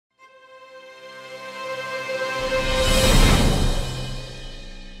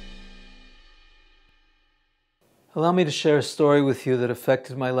Allow me to share a story with you that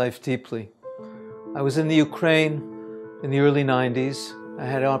affected my life deeply. I was in the Ukraine in the early 90s. I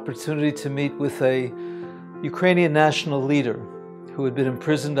had an opportunity to meet with a Ukrainian national leader who had been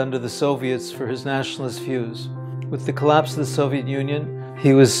imprisoned under the Soviets for his nationalist views. With the collapse of the Soviet Union,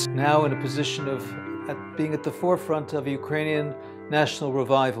 he was now in a position of being at the forefront of a Ukrainian national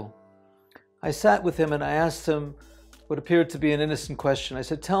revival. I sat with him and I asked him what appeared to be an innocent question. I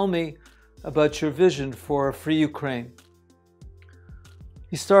said, "Tell me about your vision for a free Ukraine."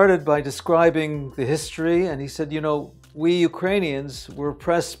 He started by describing the history, and he said, we Ukrainians were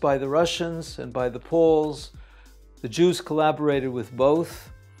oppressed by the Russians and by the Poles. The Jews collaborated with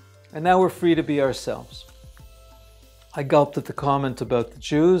both, and now we're free to be ourselves. I gulped at the comment about the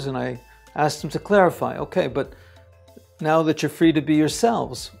Jews, and I asked him to clarify. Okay, but now that you're free to be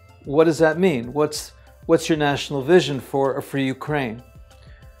yourselves, what does that mean? What's your national vision for a free Ukraine?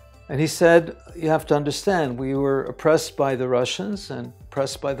 And he said, you have to understand, we were oppressed by the Russians and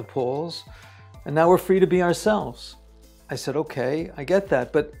oppressed by the Poles, and now we're free to be ourselves. I said, okay, I get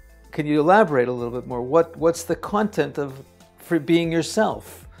that, but can you elaborate a little bit more? What's the content of being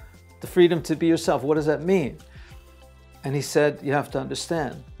yourself? The freedom to be yourself, what does that mean? And he said, you have to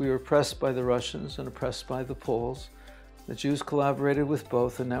understand, we were oppressed by the Russians and oppressed by the Poles. The Jews collaborated with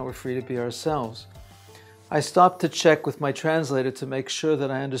both, and now we're free to be ourselves. I stopped to check with my translator to make sure that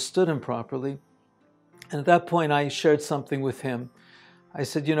I understood him properly. And at that point, I shared something with him. I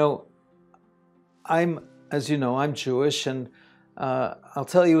said, I'm Jewish, and I'll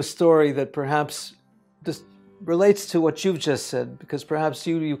tell you a story that perhaps just relates to what you've just said, because perhaps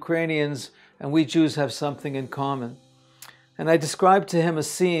you Ukrainians and we Jews have something in common. And I described to him a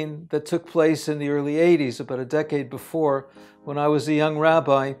scene that took place in the early 80s, about a decade before, when I was a young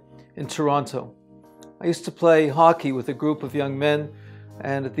rabbi in Toronto. I used to play hockey with a group of young men,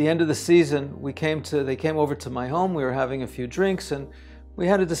 and at the end of the season, they came over to my home. We were having a few drinks, and we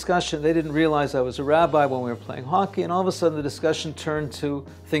had a discussion. They didn't realize I was a rabbi when we were playing hockey, and all of a sudden the discussion turned to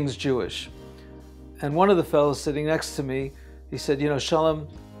things Jewish. And one of the fellows sitting next to me, he said, Shalom,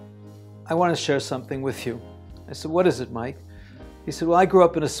 I want to share something with you. I said, what is it, Mike? He said, well, I grew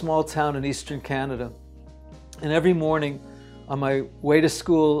up in a small town in eastern Canada, and every morning on my way to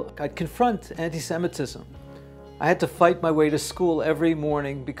school, I'd confront anti-Semitism. I had to fight my way to school every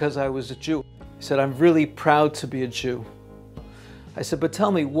morning because I was a Jew. He said, I'm really proud to be a Jew. I said, but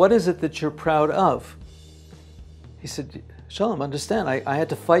tell me, what is it that you're proud of? He said, Shalom, understand, I had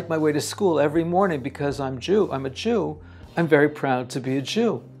to fight my way to school every morning because I'm a Jew. I'm very proud to be a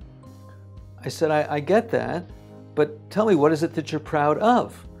Jew. I said, I get that, but tell me, what is it that you're proud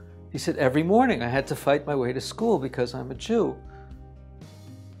of? He said, every morning I had to fight my way to school because I'm a Jew.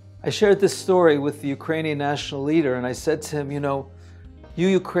 I shared this story with the Ukrainian national leader, and I said to him, you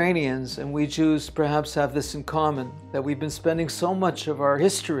Ukrainians and we Jews perhaps have this in common, that we've been spending so much of our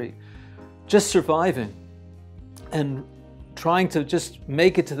history just surviving and trying to just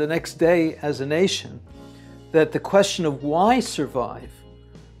make it to the next day as a nation, that the question of why survive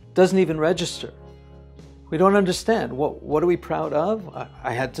doesn't even register. We don't understand. What are we proud of?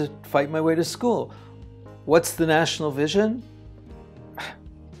 I had to fight my way to school. What's the national vision?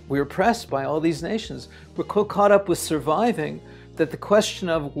 We're oppressed by all these nations. We're caught up with surviving that the question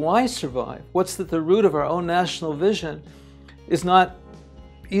of why survive, what's the root of our own national vision, is not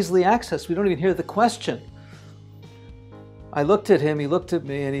easily accessed. We don't even hear the question. I looked at him, he looked at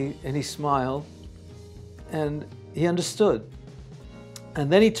me, and he smiled, and he understood. And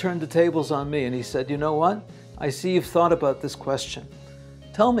then he turned the tables on me and he said, you know what? I see you've thought about this question.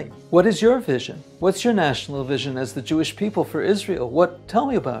 Tell me, what is your vision? What's your national vision as the Jewish people for Israel? Tell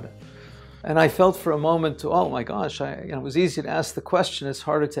me about it. And I felt for a moment, oh my gosh, it was easy to ask the question, it's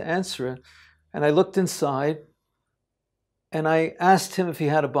harder to answer it. And I looked inside and I asked him if he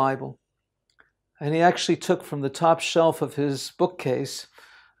had a Bible. And he actually took from the top shelf of his bookcase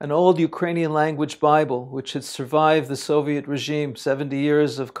an old Ukrainian language Bible, which had survived the Soviet regime, 70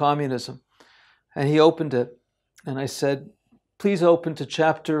 years of communism. And he opened it. And I said, please open to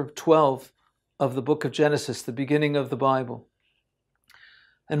chapter 12 of the book of Genesis, the beginning of the Bible.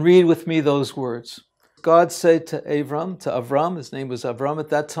 And read with me those words. God said to Avram, his name was Avram at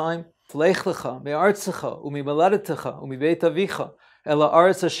that time, Lech lecha me'artzecha u'mimoladetecha u'mibeit avicha ela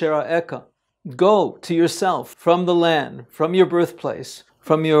aretz asher ha'eka. Go to yourself from the land, from your birthplace,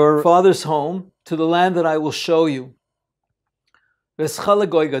 from your father's home, to the land that I will show you. V'escha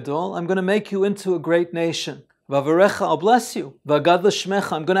legoy gadol, I'm going to make you into a great nation. V'avarecha, I'll bless you. V'agad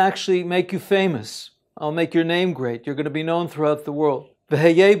l'shmecha, I'm going to actually make you famous. I'll make your name great. You're going to be known throughout the world.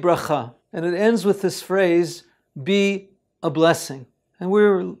 V'heyei bracha, and it ends with this phrase, be a blessing. And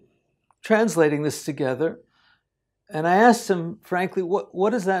we're translating this together. And I asked him, frankly, what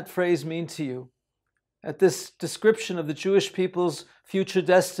does that phrase mean to you? At this description of the Jewish people's future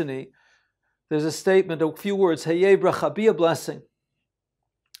destiny, there's a statement, a few words, Hayei bracha, be a blessing.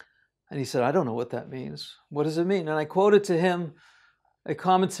 And he said, I don't know what that means. What does it mean? And I quoted to him a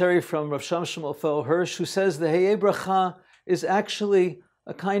commentary from Rav Shamshon Ophel Hirsch, who says the Hayei bracha is actually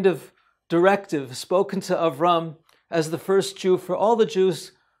a kind of directive spoken to Avram as the first Jew for all the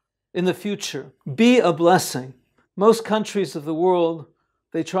Jews in the future. Be a blessing. Most countries of the world,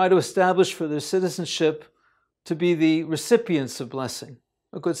 they try to establish for their citizenship to be the recipients of blessing,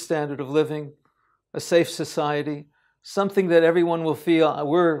 a good standard of living, a safe society, something that everyone will feel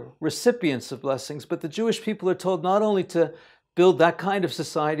we're recipients of blessings. But the Jewish people are told not only to build that kind of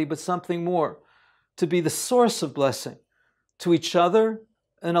society, but something more, to be the source of blessing to each other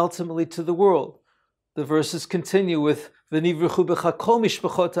and ultimately to the world. The verses continue with V'nivruchu b'cha kol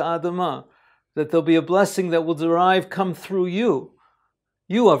mishpachot ha'adama, that there'll be a blessing that will come through you,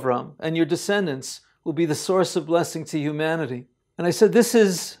 Avram, and your descendants will be the source of blessing to humanity. And I said, this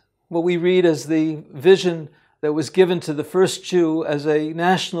is what we read as the vision that was given to the first Jew as a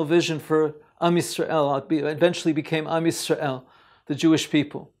national vision for Am Yisrael. It eventually became Am Yisrael, the Jewish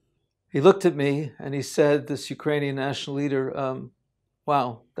people. He looked at me and he said, this Ukrainian national leader,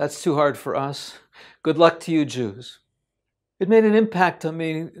 wow, that's too hard for us. Good luck to you Jews. It made an impact on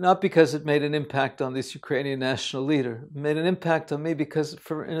me, not because it made an impact on this Ukrainian national leader. It made an impact on me because,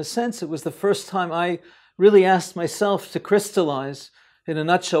 in a sense, it was the first time I really asked myself to crystallize, in a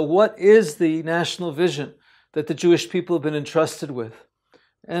nutshell, what is the national vision that the Jewish people have been entrusted with?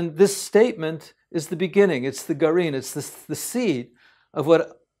 And this statement is the beginning. It's the garin. It's the seed of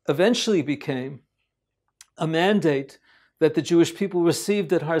what eventually became a mandate that the Jewish people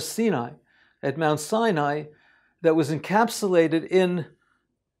received at Har Sinai, at Mount Sinai, that was encapsulated in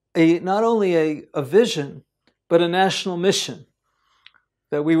not only a vision, but a national mission.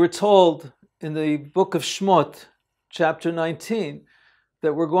 That we were told in the book of Shmot, chapter 19,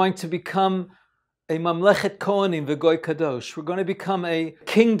 that we're going to become a mamlechet kohanim v'goy kadosh. We're going to become a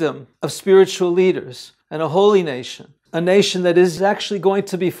kingdom of spiritual leaders and a holy nation. A nation that is actually going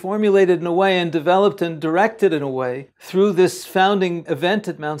to be formulated in a way and developed and directed in a way through this founding event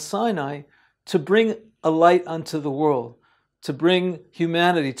at Mount Sinai to bring a light unto the world, to bring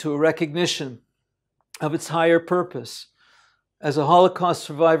humanity to a recognition of its higher purpose. As a Holocaust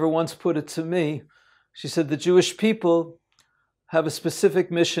survivor once put it to me, she said, the Jewish people have a specific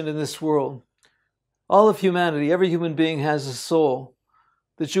mission in this world. All of humanity, every human being has a soul.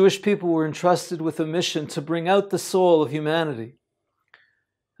 The Jewish people were entrusted with a mission to bring out the soul of humanity.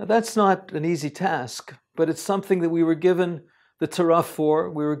 Now that's not an easy task, but it's something that we were given the Torah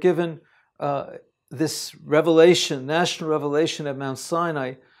for. We were given this revelation, national revelation at Mount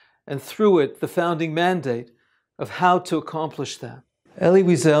Sinai, and through it, the founding mandate of how to accomplish that. Elie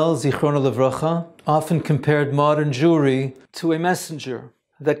Wiesel, Zichrono Livracha, often compared modern Jewry to a messenger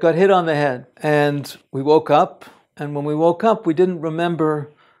that got hit on the head. And we woke up, and when we woke up, we didn't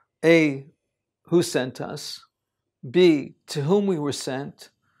remember A, who sent us, B, to whom we were sent,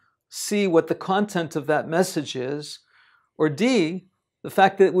 C, what the content of that message is, or D, the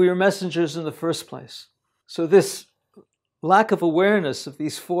fact that we were messengers in the first place. So this lack of awareness of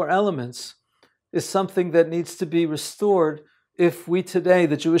these four elements is something that needs to be restored if we today,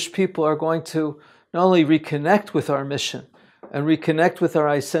 the Jewish people, are going to not only reconnect with our mission and reconnect with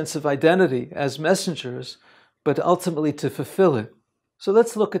our sense of identity as messengers, but ultimately to fulfill it. So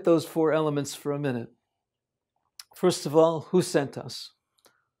let's look at those four elements for a minute. First of all, who sent us?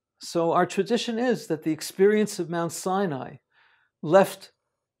 So our tradition is that the experience of Mount Sinai left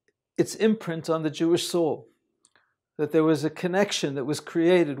its imprint on the Jewish soul, that there was a connection that was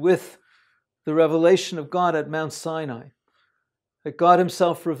created with the revelation of God at Mount Sinai, that God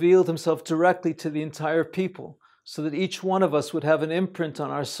himself revealed himself directly to the entire people, so that each one of us would have an imprint on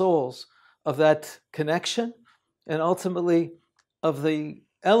our souls of that connection and ultimately of the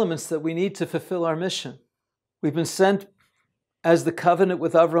elements that we need to fulfill our mission. We've been sent as the covenant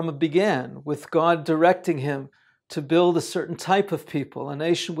with Avram began, with God directing him to build a certain type of people, a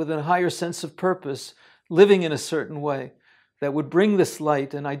nation with a higher sense of purpose, living in a certain way that would bring this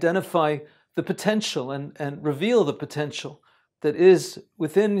light and identify the potential and reveal the potential that is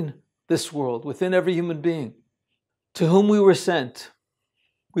within this world, within every human being. To whom we were sent.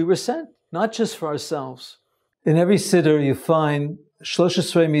 We were sent not just for ourselves. In every siddur you find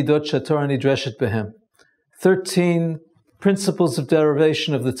 13 midot she'Torah nidreshet behem, 13 principles of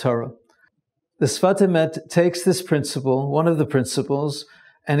derivation of the Torah. The Sfat Emet takes this principle, one of the principles,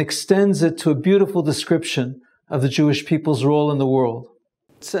 and extends it to a beautiful description of the Jewish people's role in the world.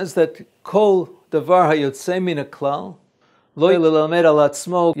 It says that Kol davar hayotze min haklal, lo lelamed al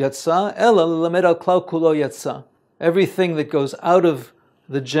atzmo yatsa, ela lelamed al klal kulo yatsa. Everything that goes out of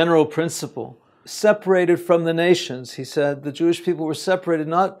the general principle, separated from the nations. He said the Jewish people were separated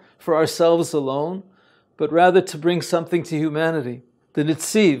not for ourselves alone, but rather to bring something to humanity. The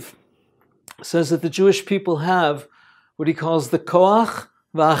Nitziv says that the Jewish people have what he calls the koach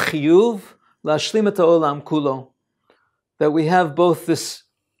v'achiyuv lashlim et ha'olam kulo. That we have both this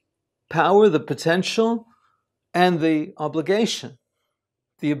power, the potential, and the obligation,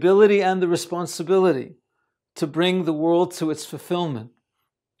 the ability and the responsibility to bring the world to its fulfillment.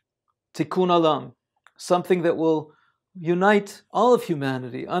 Tikkun olam, something that will unite all of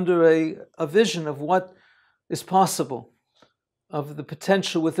humanity under a vision of what is possible, of the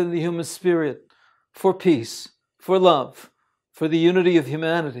potential within the human spirit for peace, for love, for the unity of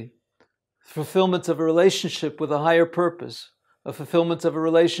humanity, fulfillment of a relationship with a higher purpose, a fulfillment of a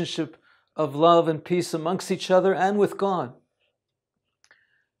relationship of love and peace amongst each other and with God.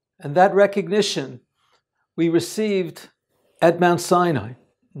 And that recognition we received at Mount Sinai,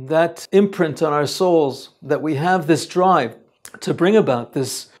 that imprint on our souls that we have this drive to bring about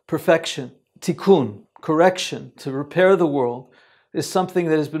this perfection, tikkun, correction, to repair the world, is something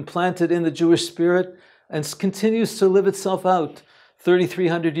that has been planted in the Jewish spirit and continues to live itself out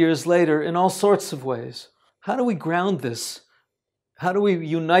 3,300 years later in all sorts of ways. How do we ground this? How do we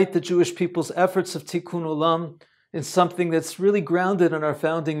unite the Jewish people's efforts of tikkun olam in something that's really grounded in our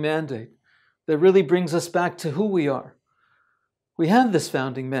founding mandate, that really brings us back to who we are? We have this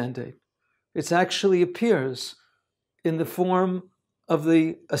founding mandate. It actually appears in the form of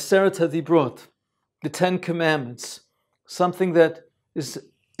the Aseret HaDibrot, the Ten Commandments, something that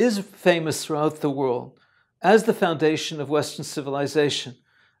is famous throughout the world as the foundation of Western civilization,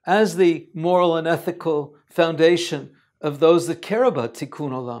 as the moral and ethical foundation of those that care about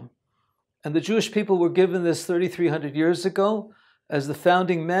tikkun olam. And the Jewish people were given this 3,300 years ago as the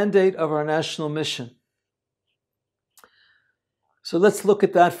founding mandate of our national mission. So let's look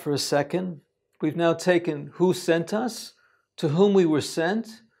at that for a second. We've now taken who sent us, to whom we were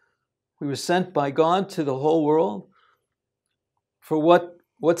sent. We were sent by God to the whole world. For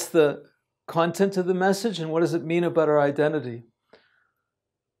what's the content of the message and what does it mean about our identity?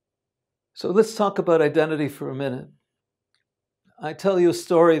 So let's talk about identity for a minute. I tell you a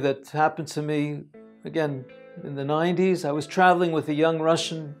story that happened to me, again, in the 90s. I was traveling with a young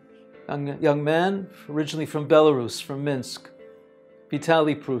Russian young man, originally from Belarus, from Minsk,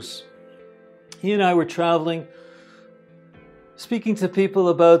 Vitaly Prus. He and I were traveling, speaking to people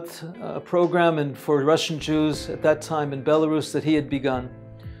about a program for Russian Jews at that time in Belarus that he had begun.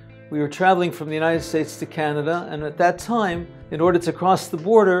 We were traveling from the United States to Canada, and at that time, in order to cross the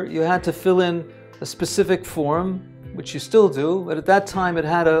border, you had to fill in a specific form, which you still do, but at that time it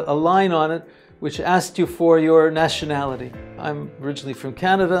had a line on it which asked you for your nationality. I'm originally from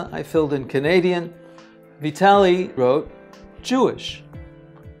Canada. I filled in Canadian. Vitaly wrote Jewish,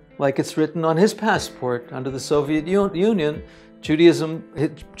 like it's written on his passport. Under the Soviet Union,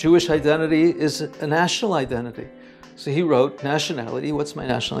 Judaism, Jewish identity is a national identity. So he wrote nationality. What's my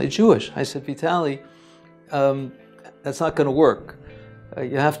nationality? Jewish. I said, Vitaly, that's not going to work.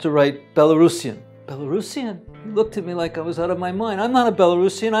 You have to write Belarusian. Belarusian? He looked at me like I was out of my mind. I'm not a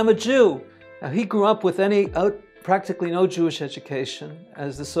Belarusian, I'm a Jew. Now, he grew up with practically no Jewish education,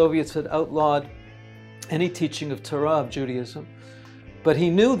 as the Soviets had outlawed any teaching of Torah, of Judaism. But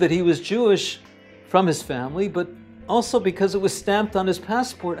he knew that he was Jewish from his family, but also because it was stamped on his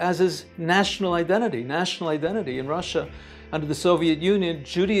passport as his national identity. National identity in Russia, under the Soviet Union,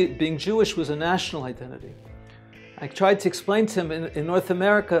 being Jewish was a national identity. I tried to explain to him in North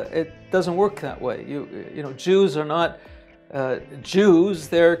America, it doesn't work that way. You know, Jews are not Jews,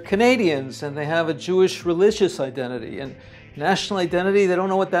 they're Canadians, and they have a Jewish religious identity. And national identity, they don't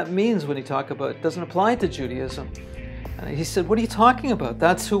know what that means when you talk about it. It doesn't apply to Judaism. And he said, what are you talking about?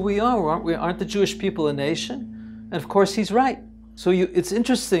 That's who we are. Aren't the Jewish people a nation? And of course, he's right. So it's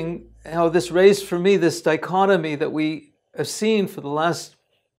interesting how this raised for me this dichotomy that we have seen for the last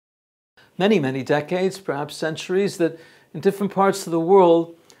many, many decades, perhaps centuries, that in different parts of the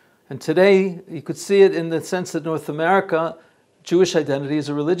world, and today you could see it in the sense that North America, Jewish identity is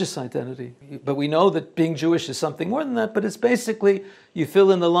a religious identity. But we know that being Jewish is something more than that, but it's basically you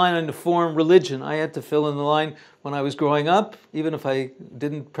fill in the line on the form religion. I had to fill in the line when I was growing up, even if I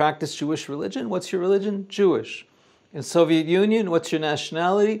didn't practice Jewish religion. What's your religion? Jewish. In Soviet Union, what's your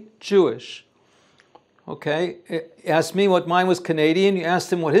nationality? Jewish. Okay, he asked me what mine was Canadian. You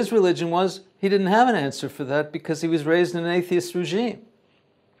asked him what his religion was. He didn't have an answer for that because he was raised in an atheist regime.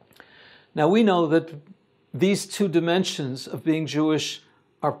 Now we know that these two dimensions of being Jewish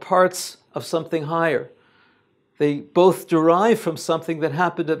are parts of something higher. They both derive from something that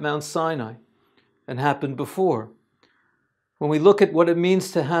happened at Mount Sinai and happened before. When we look at what it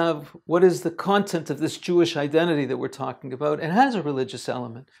means to have, what is the content of this Jewish identity that we're talking about, it has a religious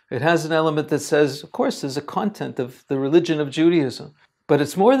element. It has an element that says, of course, there's a content of the religion of Judaism. But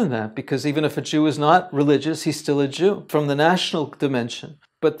it's more than that, because even if a Jew is not religious, he's still a Jew from the national dimension.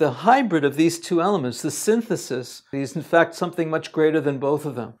 But the hybrid of these two elements, the synthesis, is in fact something much greater than both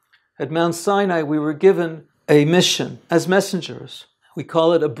of them. At Mount Sinai, we were given a mission as messengers. We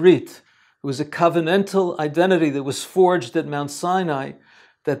call it a brit. It was a covenantal identity that was forged at Mount Sinai,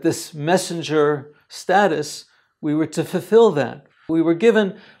 that this messenger status, we were to fulfill that. We were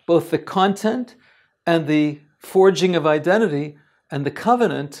given both the content and the forging of identity and the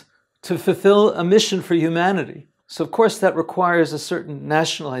covenant to fulfill a mission for humanity. So of course that requires a certain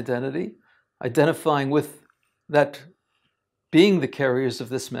national identity, identifying with that, being the carriers of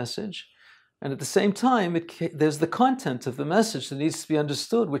this message. And at the same time, there's the content of the message that needs to be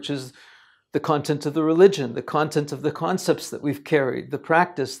understood, which is the content of the religion, the content of the concepts that we've carried, the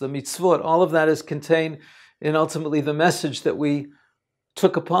practice, the mitzvot. All of that is contained in ultimately the message that we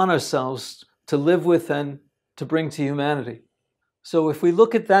took upon ourselves to live with and to bring to humanity. So if we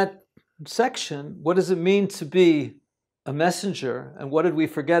look at that section, what does it mean to be a messenger, and what did we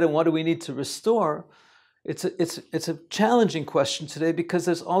forget and what do we need to restore? It's a challenging question today, because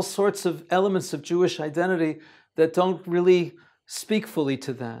there's all sorts of elements of Jewish identity that don't really speak fully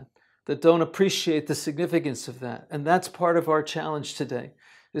to that don't appreciate the significance of that. And that's part of our challenge today,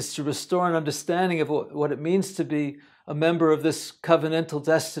 is to restore an understanding of what it means to be a member of this covenantal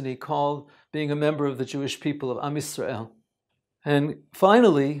destiny called being a member of the Jewish people of Am Yisrael. And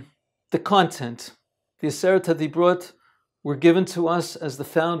finally, the content. The Aseret HaDibrot were given to us as the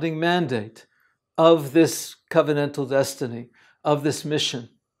founding mandate of this covenantal destiny, of this mission.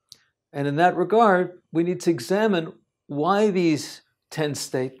 And in that regard, we need to examine why these 10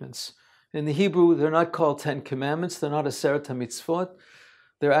 statements. In the Hebrew, they're not called 10 commandments, they're not Aseret HaMitzvot,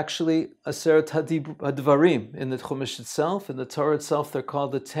 they're actually Aseret HaDvarim. In the Chumash itself, in the Torah itself, they're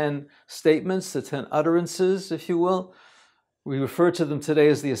called the 10 statements, the 10 utterances, if you will. We refer to them today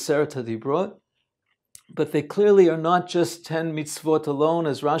as the Aseret HaDibrot, but they clearly are not just 10 mitzvot alone,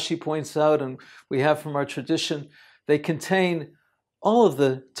 as Rashi points out, and we have from our tradition. They contain all of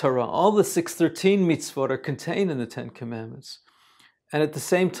the Torah, all the 613 mitzvot are contained in the 10 commandments. And at the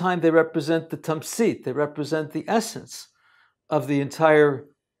same time, they represent the tamsit, they represent the essence of the entire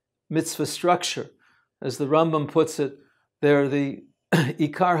mitzvah structure. As the Rambam puts it, they're the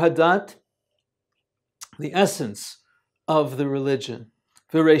ikar hadat, the essence of the religion,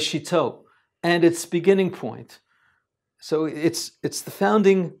 v'reshito, and its beginning point. So it's the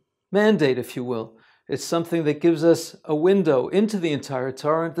founding mandate, if you will. It's something that gives us a window into the entire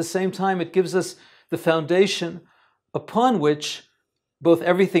Torah. At the same time, it gives us the foundation upon which both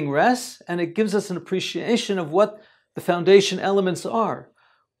everything rests, and it gives us an appreciation of what the foundation elements are.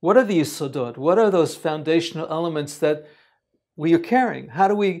 What are the yisodot? What are those foundational elements that we are carrying? How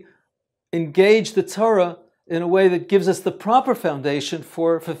do we engage the Torah in a way that gives us the proper foundation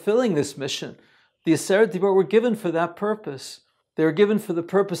for fulfilling this mission? The Aseret Dibrot were given for that purpose. They were given for the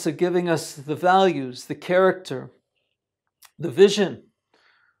purpose of giving us the values, the character, the vision,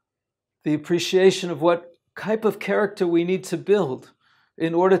 the appreciation of what type of character we need to build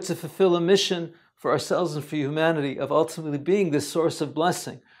in order to fulfill a mission for ourselves and for humanity of ultimately being this source of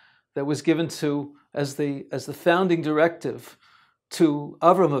blessing that was given to as the founding directive to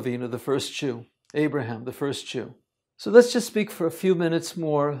Avram Avinu, the first Jew, Abraham, the first Jew. So let's just speak for a few minutes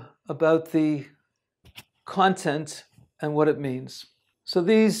more about the content and what it means. So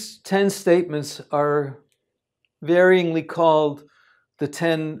these 10 statements are varyingly called the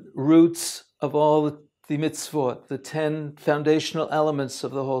 10 roots of all the mitzvot, the 10 foundational elements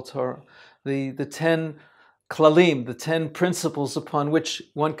of the whole Torah, the 10 klalim, the 10 principles upon which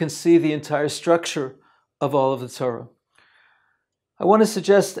one can see the entire structure of all of the Torah. I want to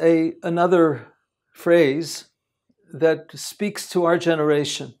suggest another phrase that speaks to our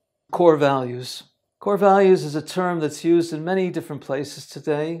generation, core values. Core values is a term that's used in many different places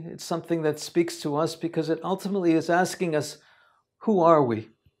today. It's something that speaks to us because it ultimately is asking us, who are we?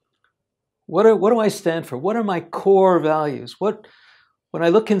 What do I stand for? What are my core values? When I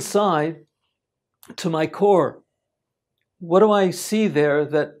look inside to my core, what do I see there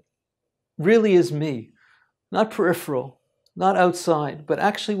that really is me? Not peripheral, not outside, but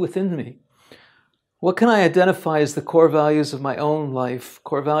actually within me. What can I identify as the core values of my own life,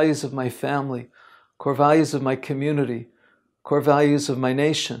 core values of my family, core values of my community, core values of my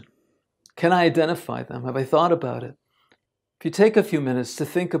nation? Can I identify them? Have I thought about it? If you take a few minutes to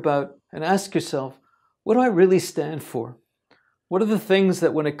think about and ask yourself, what do I really stand for? What are the things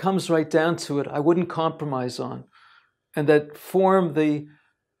that when it comes right down to it, I wouldn't compromise on, and that form the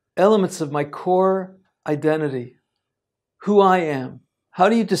elements of my core identity, who I am? How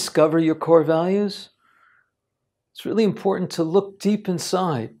do you discover your core values? It's really important to look deep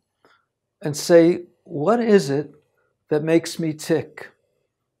inside and say, what is it that makes me tick?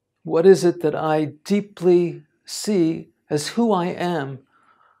 What is it that I deeply see as who I am?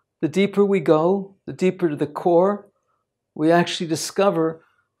 The deeper we go, the deeper to the core, we actually discover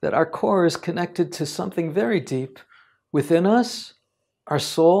that our core is connected to something very deep within us, our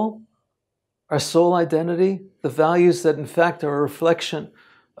soul identity, the values that in fact are a reflection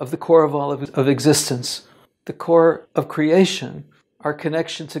of the core of all of existence, the core of creation, our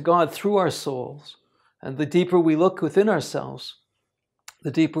connection to God through our souls. And the deeper we look within ourselves,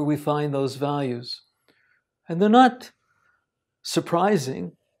 the deeper we find those values. And they're not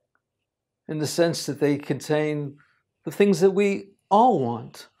surprising in the sense that they contain the things that we all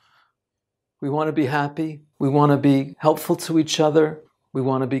want. We want to be happy. We want to be helpful to each other. We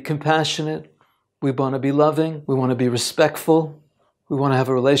want to be compassionate. We want to be loving. We want to be respectful. We want to have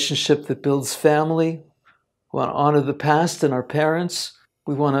a relationship that builds family. We want to honor the past and our parents.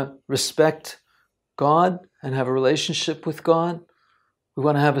 We want to respect God and have a relationship with God. We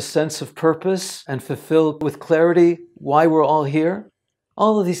want to have a sense of purpose and fulfill with clarity why we're all here.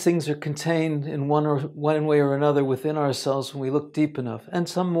 All of these things are contained in one way or another within ourselves when we look deep enough, and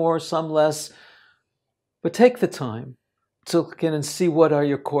some more, some less. But take the time to look in and see what are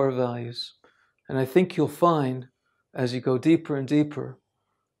your core values. And I think you'll find, as you go deeper and deeper,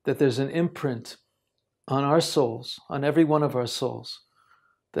 that there's an imprint on our souls, on every one of our souls,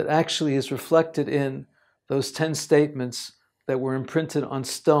 that actually is reflected in those 10 statements that were imprinted on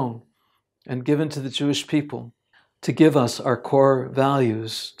stone and given to the Jewish people to give us our core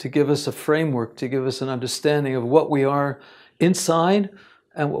values, to give us a framework, to give us an understanding of what we are inside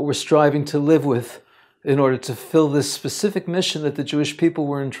and what we're striving to live with in order to fill this specific mission that the Jewish people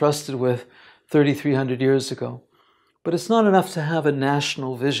were entrusted with 3,300 years ago. But it's not enough to have a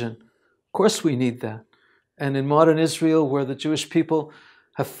national vision. Of course we need that. And in modern Israel, where the Jewish people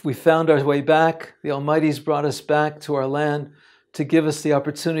we found our way back, the Almighty's brought us back to our land to give us the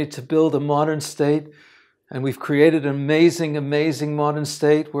opportunity to build a modern state. And we've created an amazing, amazing modern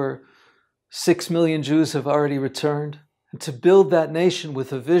state where 6 million Jews have already returned. And to build that nation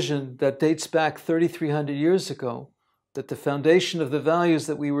with a vision that dates back 3,300 years ago, that the foundation of the values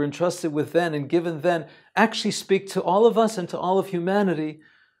that we were entrusted with then and given then actually speak to all of us and to all of humanity,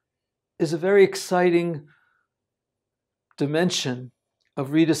 is a very exciting dimension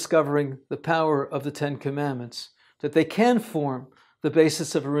of rediscovering the power of the 10 Commandments, that they can form the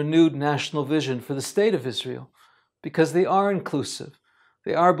basis of a renewed national vision for the state of Israel, because they are inclusive.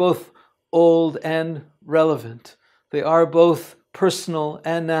 They are both old and relevant. They are both personal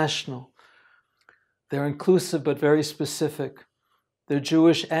and national. They're inclusive but very specific. They're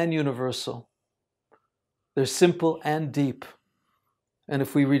Jewish and universal. They're simple and deep. And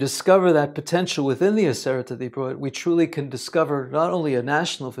if we rediscover that potential within the Aseret Dibrot, we truly can discover not only a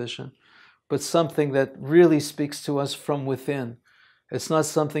national vision, but something that really speaks to us from within. It's not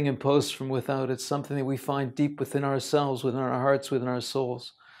something imposed from without. It's something that we find deep within ourselves, within our hearts, within our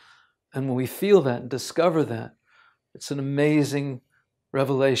souls. And when we feel that and discover that, it's an amazing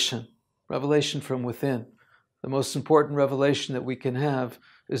revelation from within. The most important revelation that we can have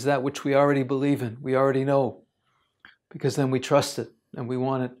is that which we already believe in, we already know, because then we trust it and we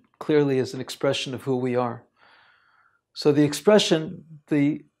want it clearly as an expression of who we are. So the expression,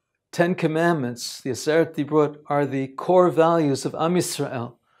 the 10 Commandments, the Aseret Dibrot, are the core values of Am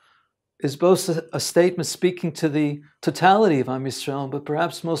Yisrael, is both a statement speaking to the totality of Am Yisrael, but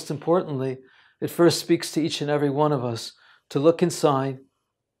perhaps most importantly, it first speaks to each and every one of us to look inside,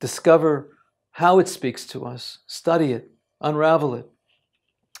 discover how it speaks to us, study it, unravel it,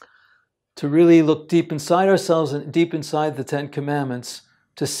 to really look deep inside ourselves and deep inside the 10 Commandments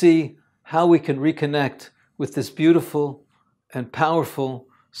to see how we can reconnect with this beautiful and powerful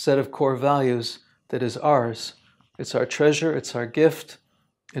set of core values that is ours. It's our treasure, it's our gift,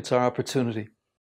 it's our opportunity.